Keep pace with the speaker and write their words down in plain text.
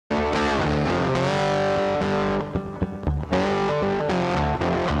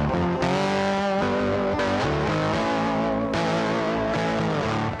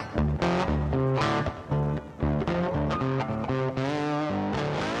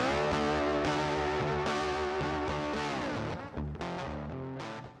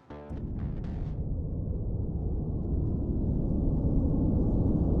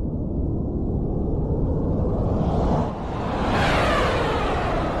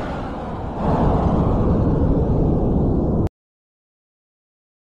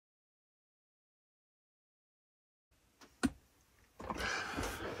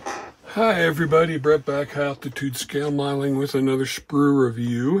Hi everybody, Brett back, high altitude scale modeling with another Sprue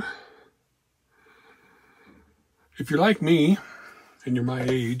review. If you're like me, and you're my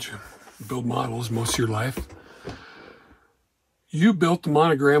age, build models most of your life, you built the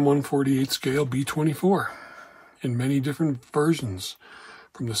Monogram 148 scale B-24 in many different versions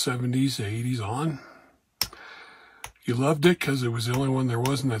from the 70s to 80s on. You loved it because it was the only one there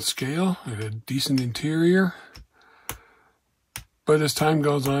was in that scale. It had a decent interior. But as time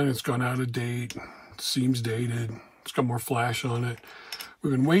goes on, it's gone out of date, seems dated, it's got more flash on it.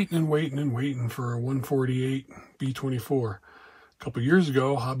 We've been waiting for a 148 B-24. A couple years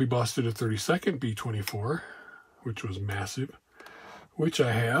ago, Hobby Boss did a 32nd B-24, which was massive, which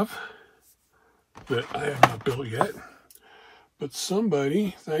I have, that I have not built yet. But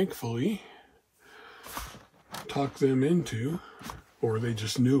somebody, thankfully, talked them into, or they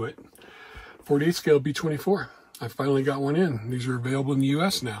just knew it, 48 scale B-24. I finally got one in. These are available in the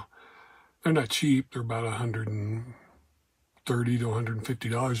US now. They're not cheap. They're about $130 to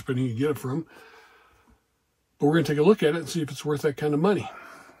 $150, depending on who you get it from. But we're going to take a look at it and see if it's worth that kind of money.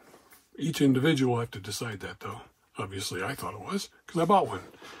 Each individual will have to decide that, though. Obviously, I thought it was, because I bought one.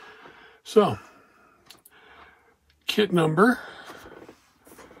 So, kit number.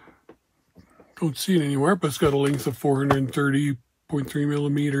 Don't see it anywhere, but it's got a length of 430.3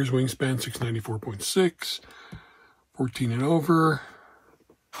 millimeters, wingspan 694.6. 14 and over.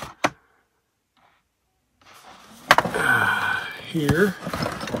 Here,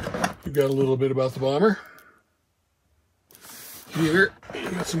 you've got a little bit about the bomber. Here, you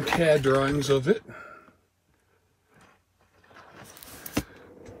got some CAD drawings of it.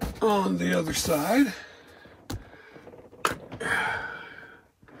 On the other side,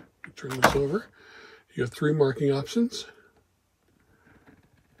 turn this over. You have 3 marking options.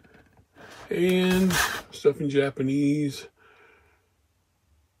 And stuff in Japanese,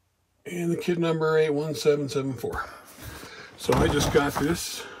 and the kit number 81774. So I just got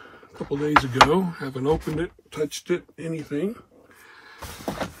this a couple days ago. Haven't opened it, touched it, anything.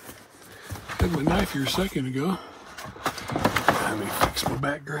 Had my knife here a second ago. Let me fix my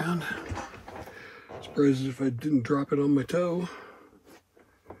background. Surprised if I didn't drop it on my toe.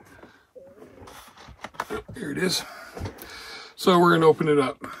 Oh, here it is. So we're gonna open it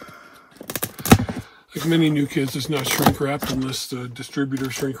up. Like many new kits, it's not shrink wrapped unless the distributor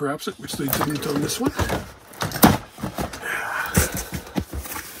shrink wraps it, which they didn't on this one.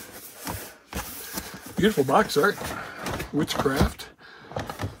 Beautiful box art, witchcraft.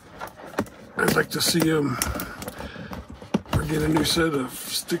 I'd like to see him get a new set of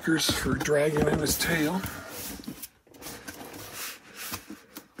stickers for dragging in his tail.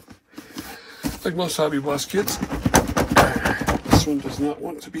 Like most Hobby Boss kits, this one does not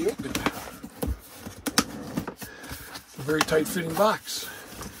want to be opened. A very tight fitting box,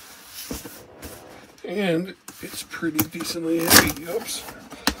 and it's pretty decently heavy. Oops.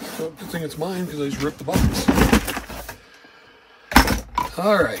 Well, good thing it's mine because I just ripped the box.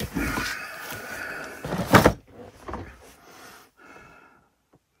 All right.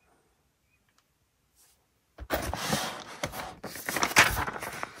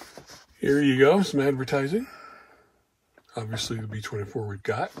 Here you go, some advertising. Obviously the B-24 we've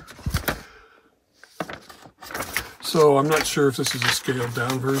got. So I'm not sure if this is a scaled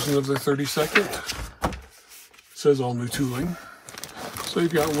down version of the 32nd. It says all new tooling. So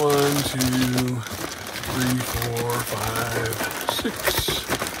you've got 1, 2, 3, 4, 5, 6,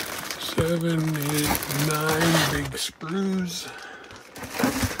 7, 8, 9 big sprues.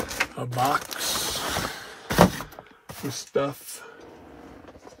 A box with stuff.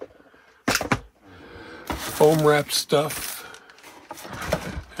 Foam wrap stuff.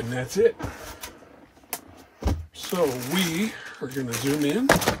 And that's it. So we are going to zoom in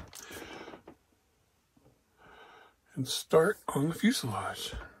and start on the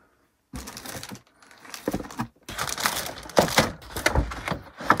fuselage.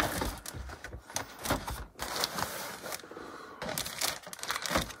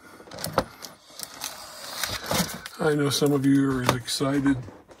 I know some of you are as excited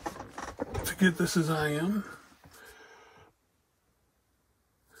to get this as I am.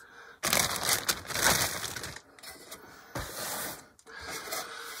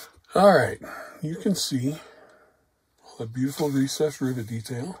 All right, you can see all the beautiful recessed rivet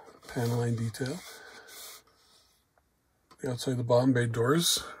detail, panel line detail. The outside of the bomb bay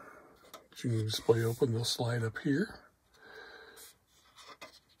doors, which you can display open, they'll slide up here.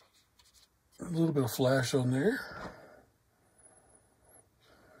 A little bit of flash on there.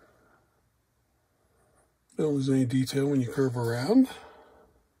 Don't lose any detail when you curve around.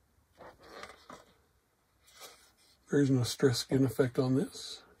 There is no stress skin effect on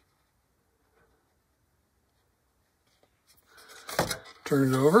this.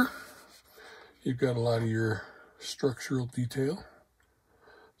 Turn it over. You've got a lot of your structural detail.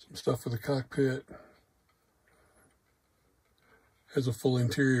 Some stuff for the cockpit. Has a full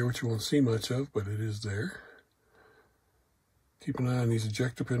interior, which you won't see much of, but it is there. Keep an eye on these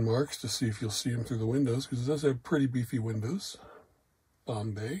ejector pin marks to see if you'll see them through the windows, because it does have pretty beefy windows.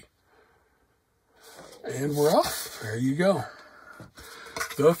 Bombay. And we're off. There you go.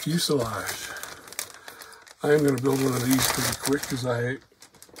 The fuselage. I am going to build one of these pretty quick, because I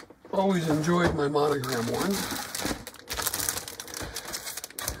always enjoyed my Monogram one.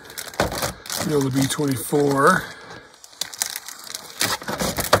 You know, the B-24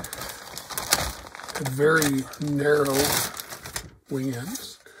 had very narrow wing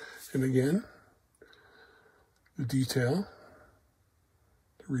ends. And again, the detail,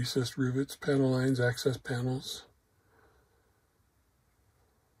 the recessed rivets, panel lines, access panels,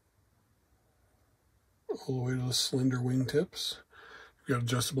 all the way to the slender wingtips. You've got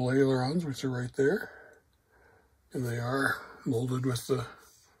adjustable ailerons, which are right there, and they are molded with the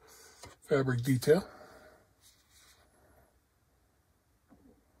fabric detail.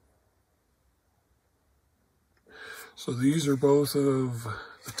 So these are both of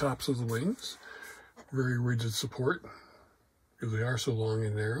the tops of the wings. Very rigid support, because they are so long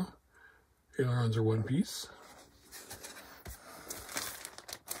and narrow. Ailerons are one piece.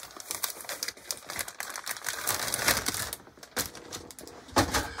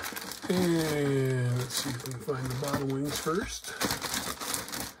 And let's see if we can find the bottom wings first.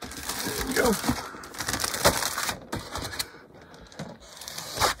 There we go.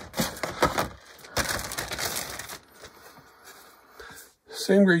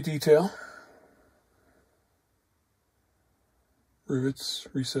 Same great detail. Rivets,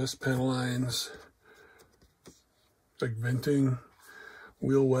 recessed panel lines, like venting,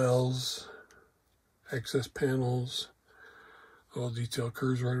 wheel wells, access panels. All detail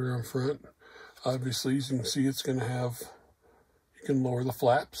curves right around front. Obviously, as you can see, it's going to have, you can lower the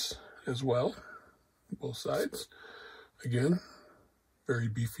flaps as well, both sides. Again, very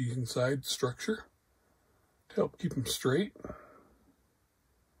beefy inside structure to help keep them straight.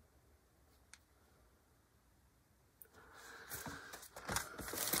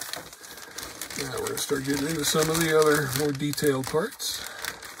 Now we're going to start getting into some of the other more detailed parts.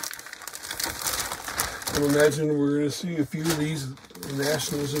 I imagine we're going to see a few of these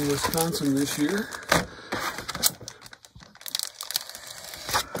nationals in Wisconsin this year.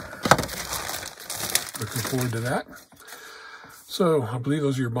 Looking forward to that. So I believe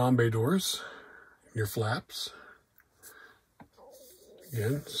those are your Bombay doors, your flaps.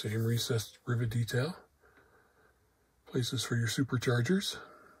 Again, same recessed rivet detail. Places for your superchargers.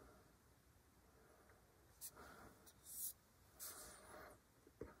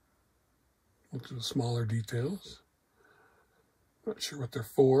 Look at the smaller details. Not sure what they're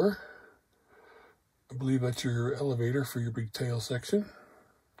for. I believe that's your elevator for your big tail section,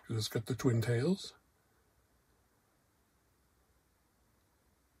 because it's got the twin tails.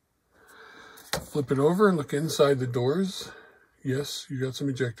 Flip it over and look inside the doors. Yes, you got some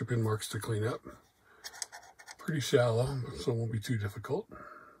ejector pin marks to clean up. Pretty shallow, so it won't be too difficult.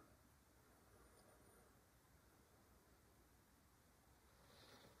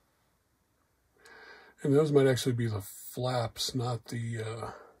 And those might actually be the flaps, not the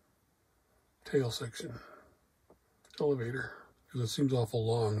tail section. Elevator, because it seems awful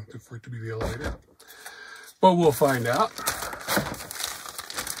long for it to be the elevator. But we'll find out.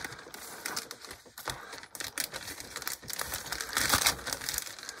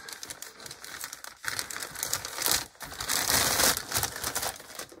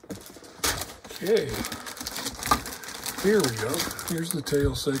 Okay, here we go. Here's the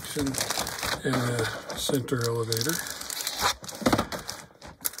tail section and the center elevator.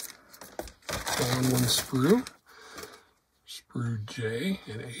 All-in-one sprue, Sprue J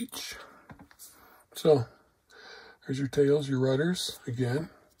and H. So, there's your tails, your rudders. Again,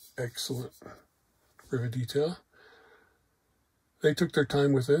 excellent rivet detail. They took their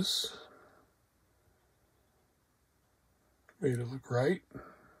time with this. Made it look right.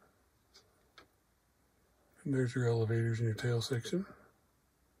 And there's your elevators and your tail section.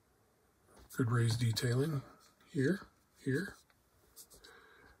 Good raised detailing here, here.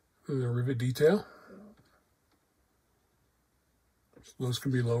 And the rivet detail. So those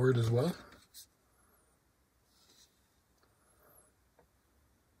can be lowered as well.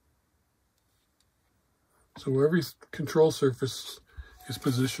 So every control surface is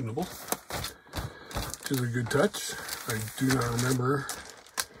positionable, which is a good touch. I do not remember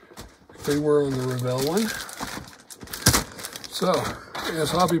if they were on the Revell one. So, as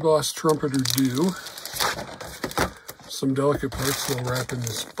Hobby Boss trumpeters do, some delicate parts will wrap in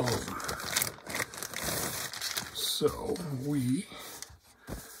this foam. So we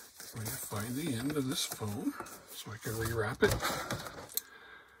are going to find the end of this foam so I can rewrap it.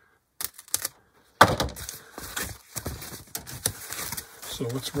 So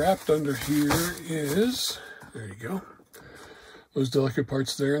what's wrapped under here is, there you go, those delicate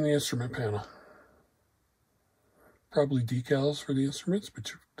parts there in the instrument panel. Probably decals for the instruments,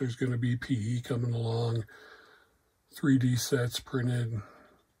 but there's going to be PE coming along, 3D sets printed,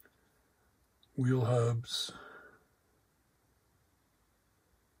 wheel hubs,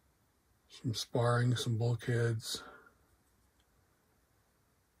 some sparring, some bulkheads.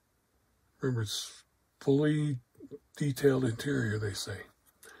 Remember, it's fully detailed interior, they say.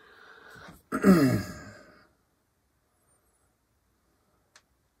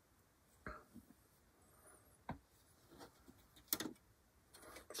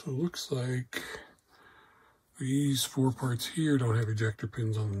 So it looks like these 4 parts here don't have ejector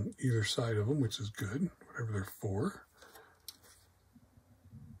pins on either side of them, which is good, whatever they're for.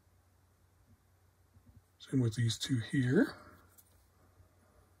 Same with these 2 here.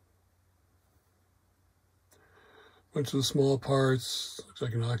 Bunch of the small parts, looks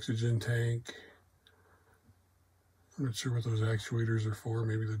like an oxygen tank. I'm not sure what those actuators are for,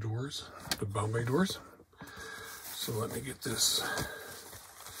 maybe the doors, the Bombay doors. So let me get this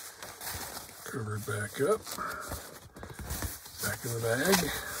covered back up, back in the bag.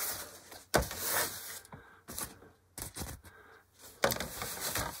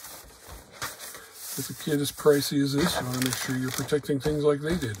 With a kit as pricey as this, you want to make sure you're protecting things like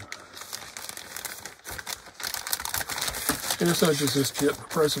they did. And it's not just this kit, the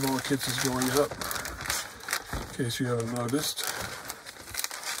price of all the kits is going up, in case you haven't noticed.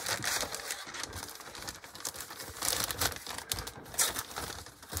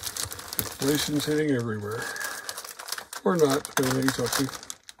 Inflation's hitting everywhere. Or not, depending on who you talk to.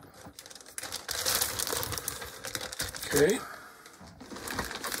 Okay.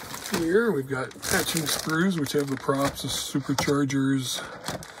 Here we've got matching sprues, which have the props, the superchargers.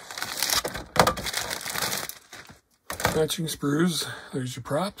 Matching sprues, there's your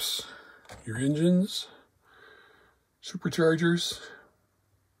props, your engines, superchargers,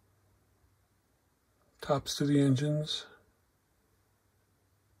 tops to the engines.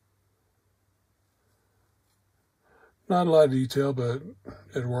 Not a lot of detail, but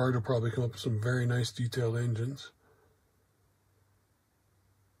Eduard will probably come up with some very nice detailed engines.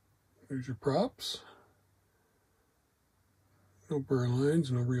 There's your props. No burr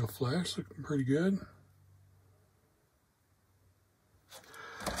lines, no real flash, looking pretty good.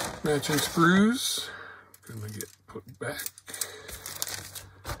 Matching sprues, gonna get put back.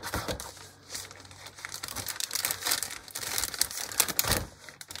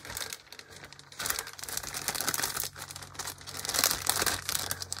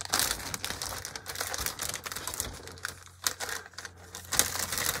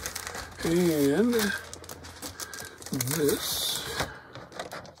 And this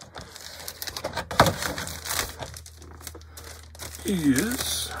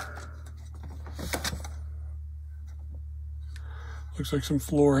is, looks like some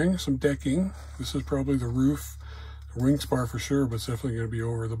flooring, some decking. This is probably the roof, the wing spar for sure, but it's definitely going to be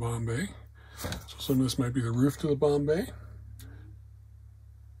over the Bombay. So some of this might be the roof to the Bombay.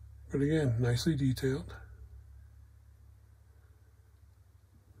 But again, nicely detailed.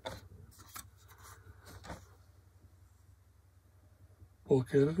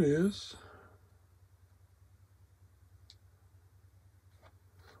 Bulkhead it is.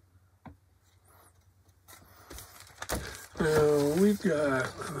 Now we've got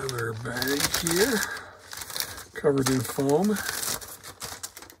another bag here, covered in foam.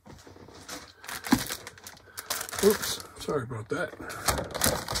 Oops, sorry about that.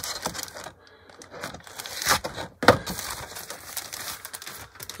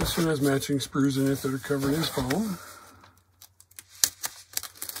 This one has matching sprues in it that are covered in foam.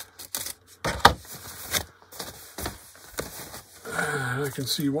 I can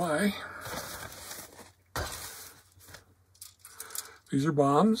see why. These are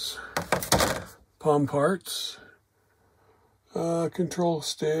bombs, palm parts, control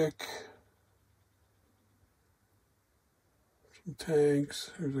stick, some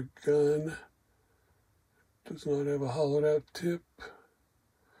tanks. There's a gun. Does not have a hollowed out tip.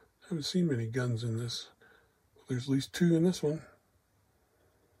 Haven't seen many guns in this. There's at least 2 in this one.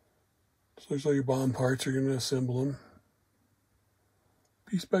 So there's all your bomb parts. You're going to assemble them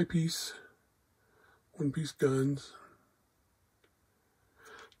piece by piece. 1-piece guns.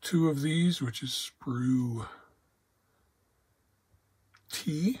 2 of these, which is Sprue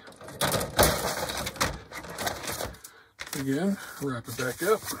T. again, wrap it back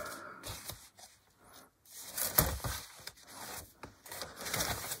up.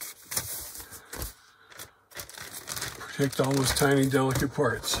 Protect all those tiny, delicate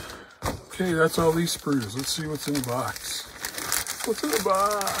parts. Okay, that's all these sprues. Let's see what's in the box. What's in the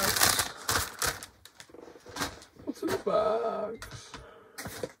box? What's in the box?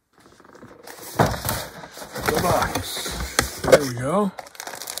 The box. There we go.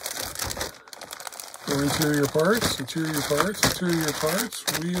 More interior parts, interior parts, interior parts,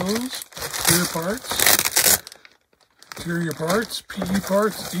 wheels, interior parts, PE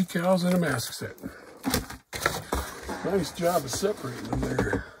parts, decals, and a mask set. Nice job of separating them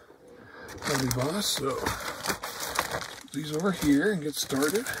there, Heavy Boss. So, put these over here and get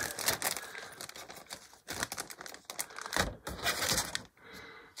started.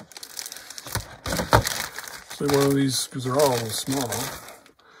 So one of these, because they're all small,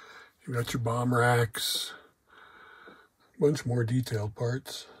 you got your bomb racks, a bunch more detailed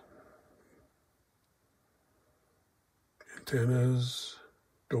parts, antennas,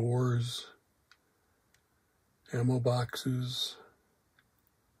 doors, ammo boxes,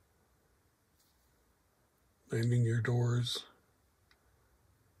 landing gear doors,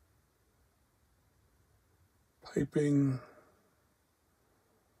 piping.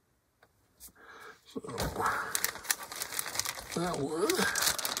 So that one.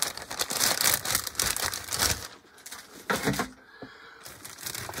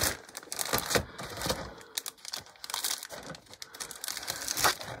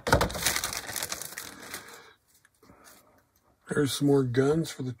 There's some more guns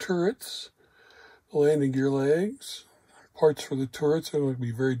for the turrets, the landing gear legs, parts for the turrets. They're going to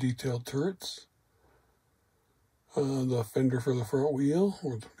be very detailed turrets. The fender for the front wheel,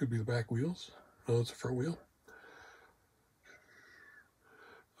 or it could be the back wheels. No, it's a front wheel.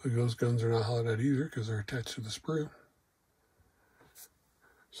 Those guns are not hollow out either because they're attached to the sprue.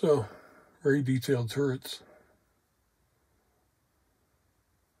 So, very detailed turrets.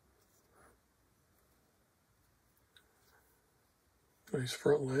 Nice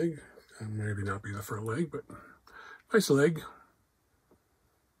front leg. And maybe not be the front leg, but nice leg.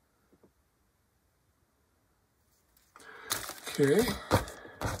 Okay. See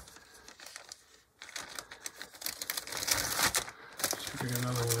if we got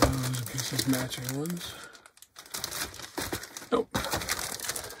another one of those in case these matching ones. Nope.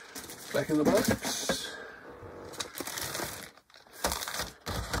 Back in the box.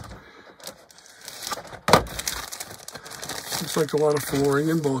 Looks like a lot of flooring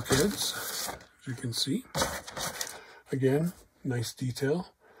and bulkheads, as you can see. Again, nice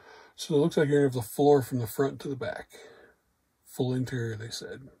detail. So it looks like you're going to have the floor from the front to the back. Full interior, they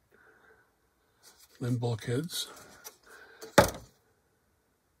said. Then bulkheads.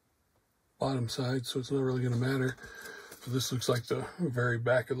 Bottom side, so it's not really going to matter. But this looks like the very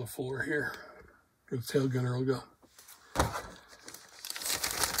back of the floor here, where the tail gunner will go.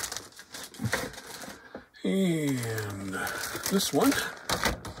 And this one.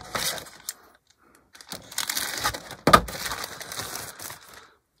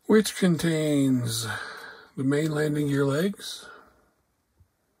 Which contains the main landing gear legs,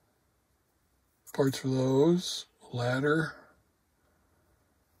 parts for those, ladder,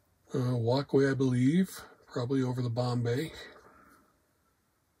 walkway, I believe, probably over the bomb bay.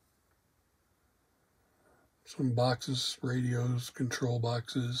 Some boxes, radios, control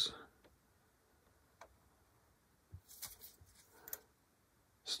boxes.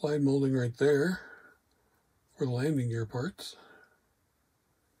 Slide molding right there for the landing gear parts.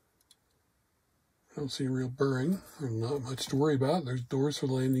 I don't see real burring, or not much to worry about. There's doors for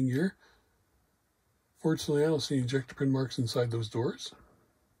the landing gear. Fortunately, I don't see ejector pin marks inside those doors.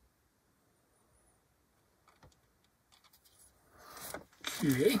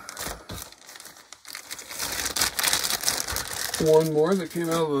 Okay. One more that came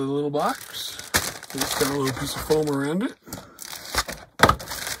out of the little box. It's got a little piece of foam around it.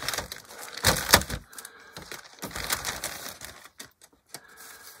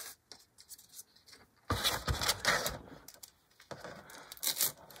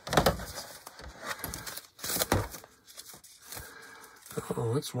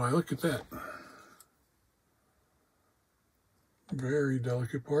 Oh, that's why. Look at that. Very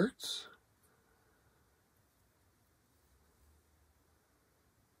delicate parts.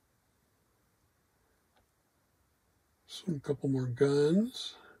 A couple more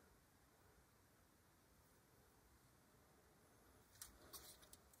guns.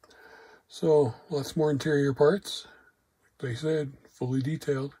 So, lots more interior parts. Like they said, fully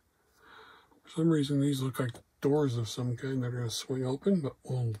detailed. For some reason, these look like doors of some kind that are going to swing open, but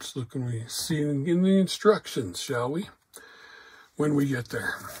we'll just look when we see in the instructions, shall we? when we get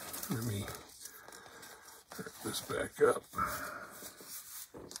there. Let me wrap this back up.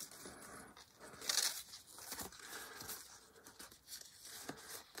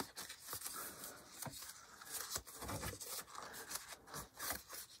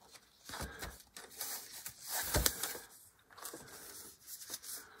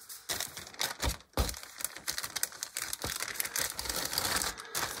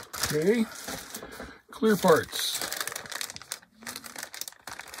 Okay, clear parts.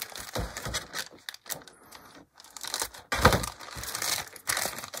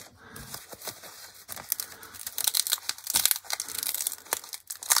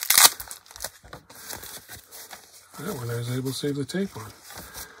 That one I was able to save the tape on.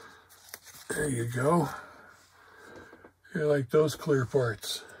 There you go. I like those clear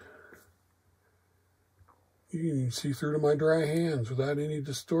parts. You can see through to my dry hands without any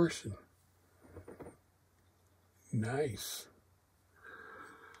distortion. Nice.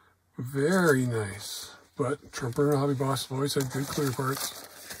 Very nice. But Trumper and Hobby Boss have always had good clear parts.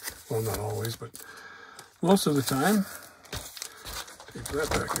 Well, not always, but most of the time. Take that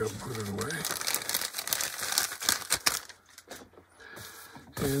back up and put it away.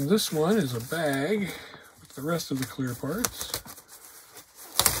 And this one is a bag with the rest of the clear parts.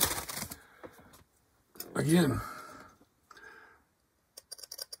 Again,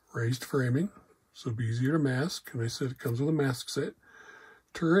 raised framing, so it'll be easier to mask. And I said it comes with a mask set.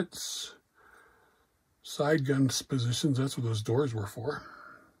 Turrets, side gun positions, that's what those doors were for.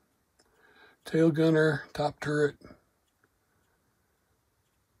 Tail gunner, top turret.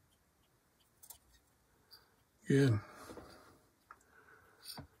 Again,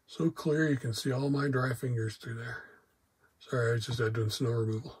 so clear you can see all my dry fingers through there. Sorry, I was just out doing snow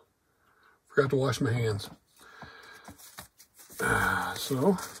removal. Forgot to wash my hands.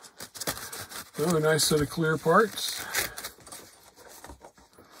 So, a nice set of clear parts.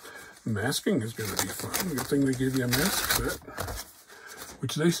 Masking is going to be fun. Good thing they gave you a mask set,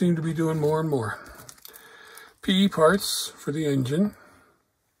 which they seem to be doing more and more. PE parts for the engine.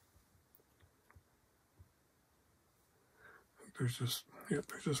 There's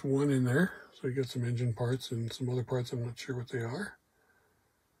just one in there. So you get some engine parts and some other parts. I'm not sure what they are.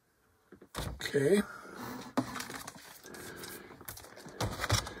 Okay.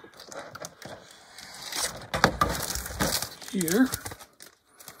 Here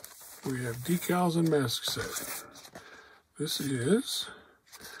we have decals and mask set. This is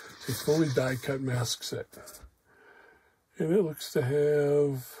a fully die-cut mask set. And it looks to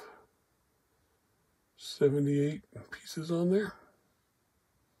have 78 pieces on there.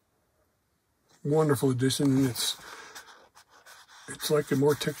 Wonderful addition. It's like a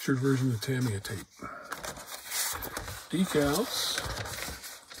more textured version of Tamiya tape. Decals.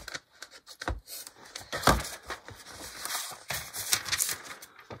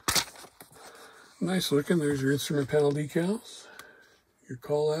 Nice looking. There's your instrument panel decals, your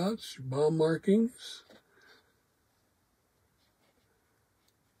call outs, your bomb markings.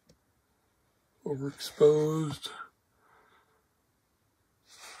 Overexposed.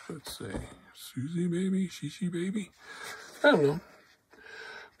 Let's say Susie baby, Shishi baby. I don't know.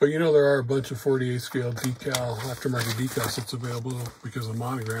 But you know, there are a bunch of 48 scale decal, aftermarket decal sets available because the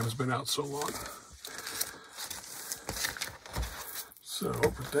Monogram has been out so long. So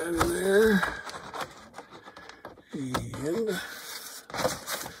put that in there. And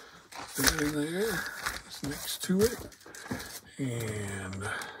that in there. It's next to it. And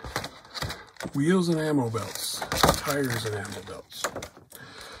wheels and ammo belts. Tires and ammo belts.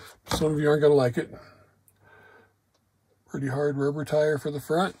 Some of you aren't going to like it. Pretty hard rubber tire for the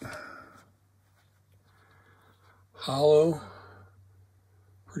front. Hollow.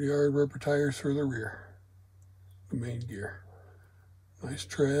 Pretty hard rubber tires for the rear. The main gear. Nice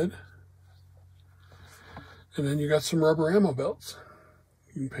tread. And then you got some rubber ammo belts.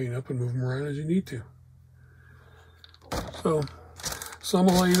 You can paint up and move them around as you need to. So, some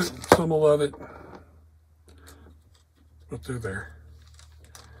will hate it, some will love it. But they're there.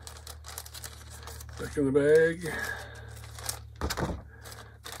 Back in the bag.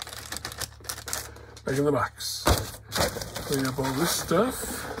 Back in the box. Clean up all this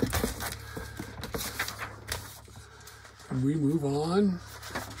stuff. And we move on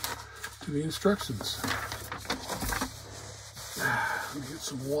to the instructions. Let me get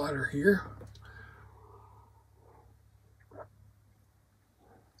some water here.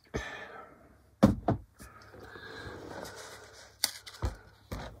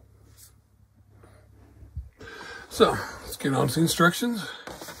 So, let's get on to the instructions.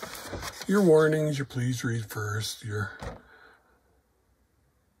 Your warnings, your please read first, your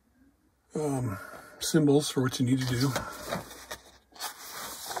symbols for what you need to do.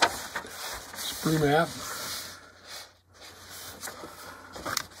 Sprue map.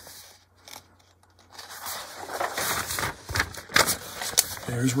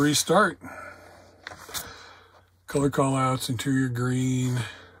 There's where you start. Color callouts, interior green,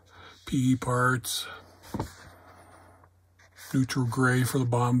 PE parts, neutral gray for the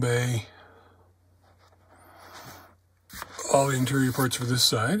Bombay. All the interior parts for this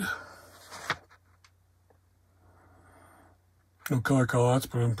side. No color callouts,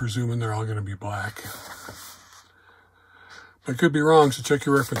 but I'm presuming they're all going to be black. I could be wrong, so check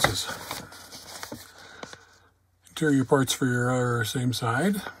your references. Interior parts for your same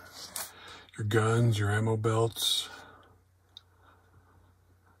side. Your guns, your ammo belts.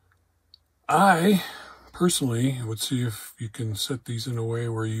 I personally would see if you can set these in a way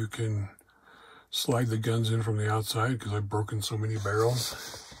where you can slide the guns in from the outside, because I've broken so many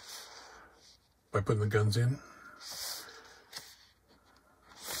barrels by putting the guns in.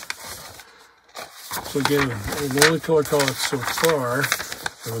 So again, the only color callouts so far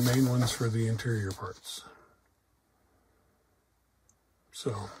are the main ones for the interior parts. So,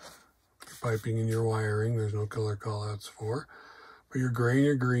 your piping and your wiring, there's no color callouts for. But your gray and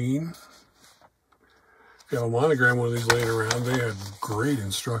your green. If you have a Monogram one of these laying around, they had great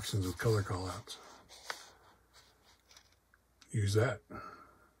instructions with color callouts. Use that.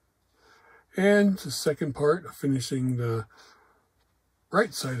 And the second part of finishing the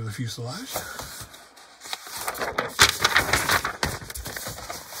right side of the fuselage.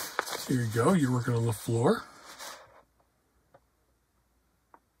 Here you go, you're working on the floor.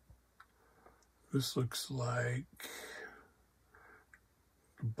 This looks like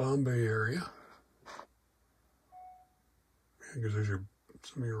the Bombay area. Because there's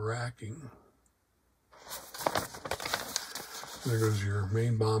some of your racking. There goes your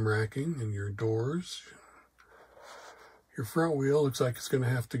main bomb racking and your doors. Your front wheel looks like it's going to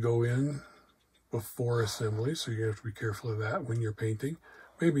have to go in before assembly, so you have to be careful of that when you're painting.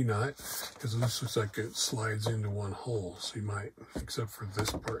 Maybe not, because this looks like it slides into one hole, so you might, except for this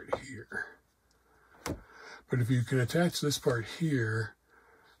part here. But if you can attach this part here,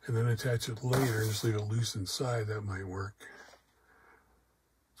 and then attach it later and just leave it loose inside, that might work.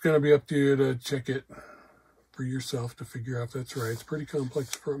 It's going to be up to you to check it for yourself to figure out if that's right. It's pretty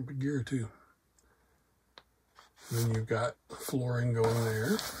complex front gear too. And then you've got flooring going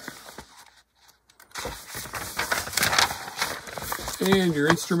there. And your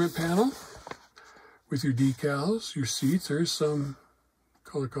instrument panel with your decals, your seats. There's some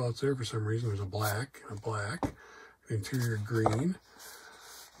color callouts there for some reason. There's a black, interior green,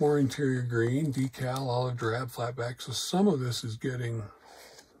 more interior green, decal, olive drab, flatback. So some of this is getting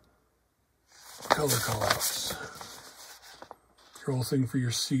color callouts. Your whole thing for your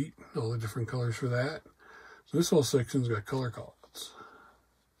seat, all the different colors for that. So this whole section's got color callouts,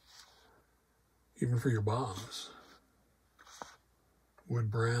 even for your bombs. Wood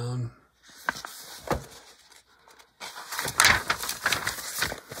brown.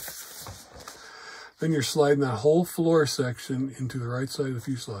 Then you're sliding that whole floor section into the right side of the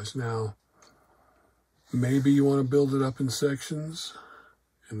fuselage. Now, maybe you want to build it up in sections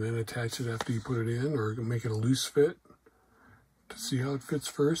and then attach it after you put it in, or make it a loose fit to see how it fits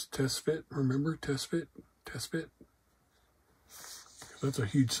first. Test fit, remember? Test fit, test fit. That's a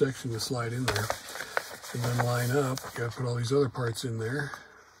huge section to slide in there. And then line up, you gotta put all these other parts in there.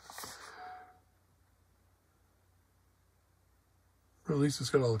 But at least it's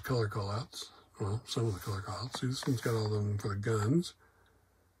got all the color callouts. Well, some of the color callouts. See, this one's got all of them for the guns.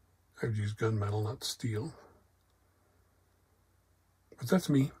 I've used gunmetal, not steel. But that's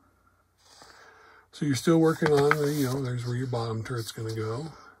me. So you're still working on the, there's where your bottom turret's gonna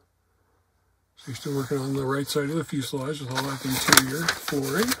go. So you're still working on the right side of the fuselage with all that interior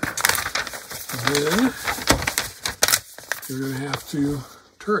flooring. Then you're going to have to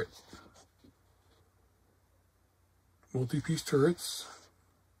turret. Multi-piece turrets.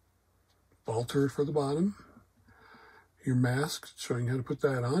 Ball turret for the bottom. Your mask, showing you how to put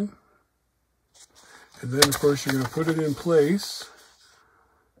that on. And then, of course, you're going to put it in place.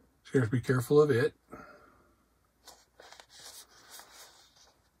 So you have to be careful of it.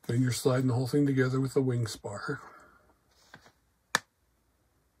 Then you're sliding the whole thing together with the wing spar.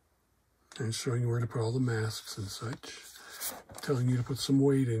 And showing you where to put all the masks and such. Telling you to put some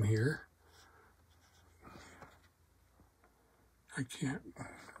weight in here. I can't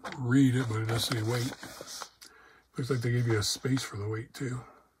read it, but it does say weight. Looks like they gave you a space for the weight too.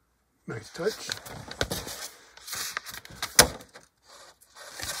 Nice touch.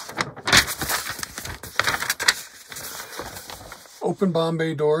 Open bomb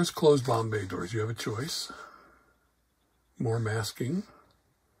bay doors, closed bomb bay doors. You have a choice. More masking.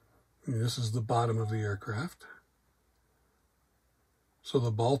 And this is the bottom of the aircraft. So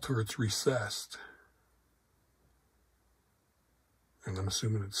the ball turret's recessed. And I'm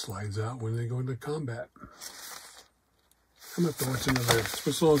assuming it slides out when they go into combat. I'm going to have to watch another. It's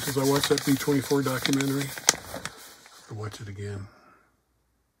been so long since I watched that B-24 documentary. I have to watch it again.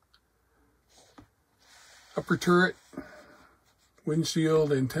 Upper turret,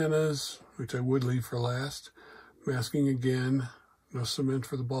 windshield, antennas, which I would leave for last. Masking again. No cement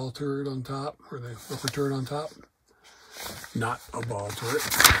for the ball turret on top, or the upper turret on top. Not a ball turret.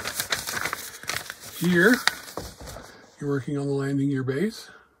 Here, you're working on the landing gear base,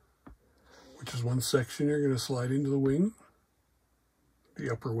 which is one section you're going to slide into the wing,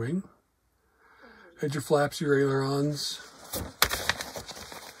 the upper wing. Head your flaps, your ailerons,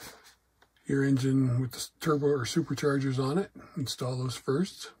 your engine with the turbo or superchargers on it. Install those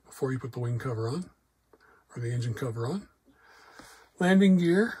first before you put the wing cover on, or the engine cover on. Landing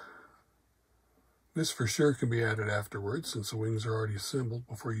gear. This for sure can be added afterwards since the wings are already assembled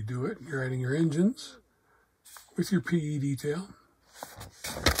before you do it. You're adding your engines with your PE detail.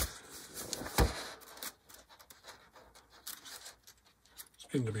 It's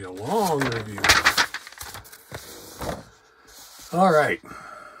going to be a long review. All right.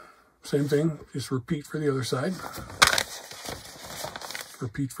 Same thing, just repeat for the other side.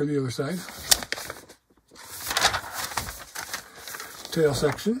 Repeat for the other side. Tail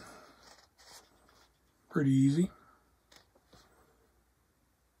section. Pretty easy.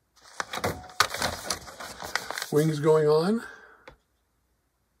 Wings going on.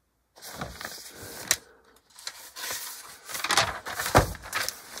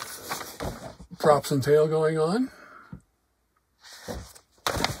 Props and tail going on.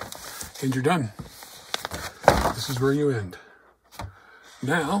 And you're done. This is where you end.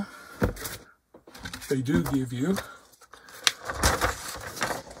 Now, they do give you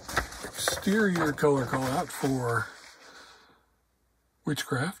exterior color call out for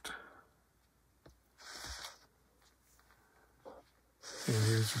Witchcraft. And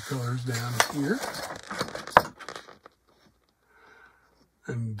here's your colors down here.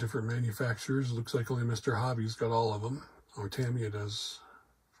 And different manufacturers. Looks like only Mr. Hobby's got all of them. Or Tamiya does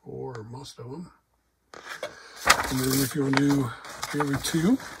for most of them. And then if you want to do the other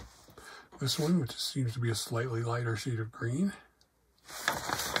two, this one, which seems to be a slightly lighter shade of green.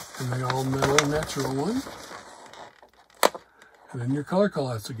 And the all metal natural one. And then your color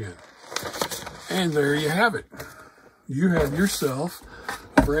callouts again. And there you have it. You have yourself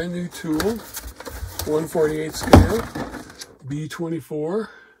a brand new tool, 1/48 scale,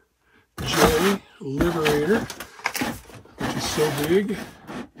 B-24J Liberator, which is so big,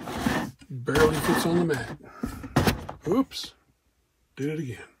 barely fits on the mat. Oops, did it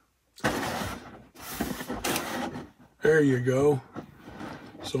again. There you go.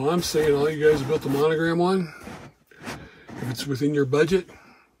 So I'm saying all you guys who built the Monogram one, if it's within your budget,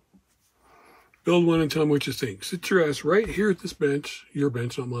 build one and tell me what you think. Sit your ass right here at this bench, your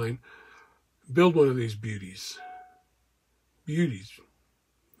bench, not mine. Build one of these beauties. Beauties.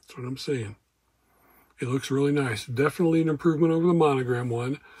 That's what I'm saying. It looks really nice. Definitely an improvement over the Monogram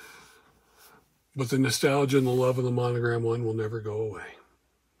one. But the nostalgia and the love of the Monogram one will never go away.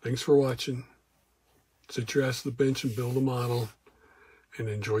 Thanks for watching. Sit your ass at the bench and build a model. And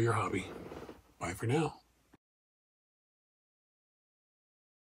enjoy your hobby. Bye for now.